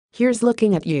Here's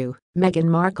looking at you, Meghan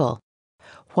Markle.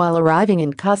 While arriving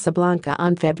in Casablanca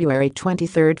on February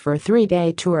 23 for a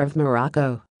three-day tour of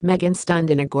Morocco, Meghan stunned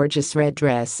in a gorgeous red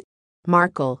dress.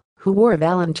 Markle, who wore a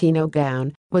Valentino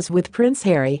gown, was with Prince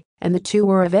Harry, and the two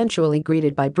were eventually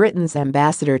greeted by Britain's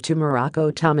ambassador to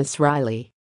Morocco, Thomas Riley.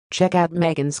 Check out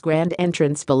Meghan's grand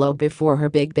entrance below. Before her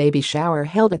big baby shower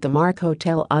held at the Mark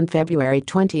Hotel on February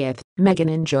 20, Meghan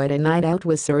enjoyed a night out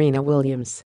with Serena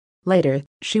Williams. Later,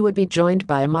 she would be joined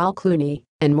by Amal Clooney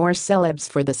and more celebs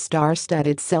for the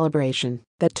star-studded celebration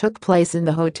that took place in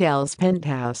the hotel's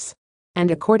penthouse. And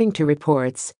according to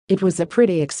reports, it was a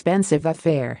pretty expensive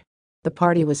affair. The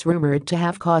party was rumored to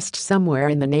have cost somewhere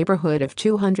in the neighborhood of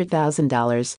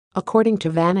 $200,000, according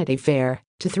to Vanity Fair,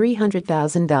 to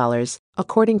 $300,000,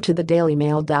 according to the Daily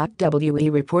Mail. We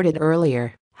reported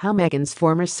earlier how Meghan's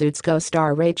former Suits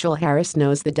co-star Rachel Harris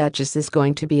knows the Duchess is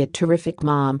going to be a terrific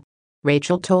mom.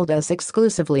 Rachel told us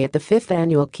exclusively at the 5th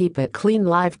annual Keep It Clean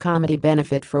live comedy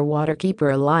benefit for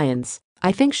Waterkeeper Alliance,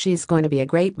 "I think she's going to be a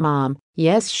great mom.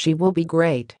 Yes, she will be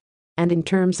great." And in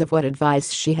terms of what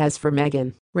advice she has for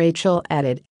Meghan, Rachel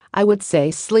added, "I would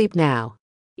say sleep now.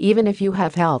 Even if you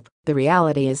have help, the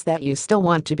reality is that you still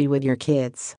want to be with your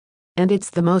kids. And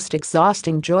it's the most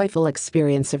exhausting, joyful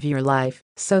experience of your life,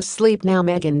 so sleep now,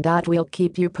 Meghan." We'll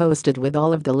keep you posted with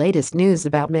all of the latest news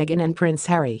about Meghan and Prince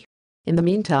Harry. In the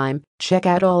meantime, check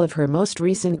out all of her most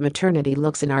recent maternity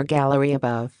looks in our gallery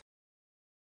above.